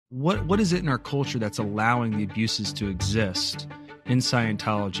What is it in our culture that's allowing the abuses to exist in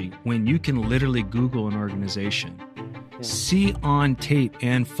Scientology when you can literally Google an organization, see on tape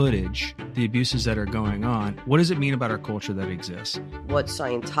and footage the abuses that are going on? What does it mean about our culture that exists? What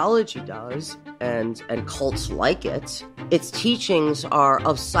Scientology does, and cults like it, its teachings are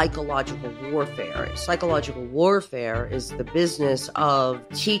of psychological warfare. Psychological warfare is the business of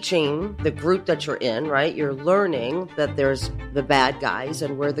teaching the group that you're in, right? You're learning that there's the bad guys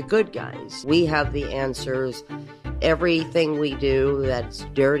and we're the good guys. We have the answers. Everything we do that's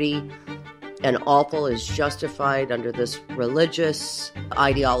dirty and awful is justified under this religious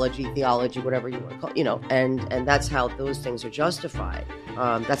ideology, theology, whatever you want to call it, and that's how those things are justified.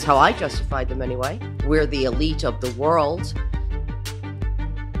 That's how I justified them anyway. We're the elite of the world,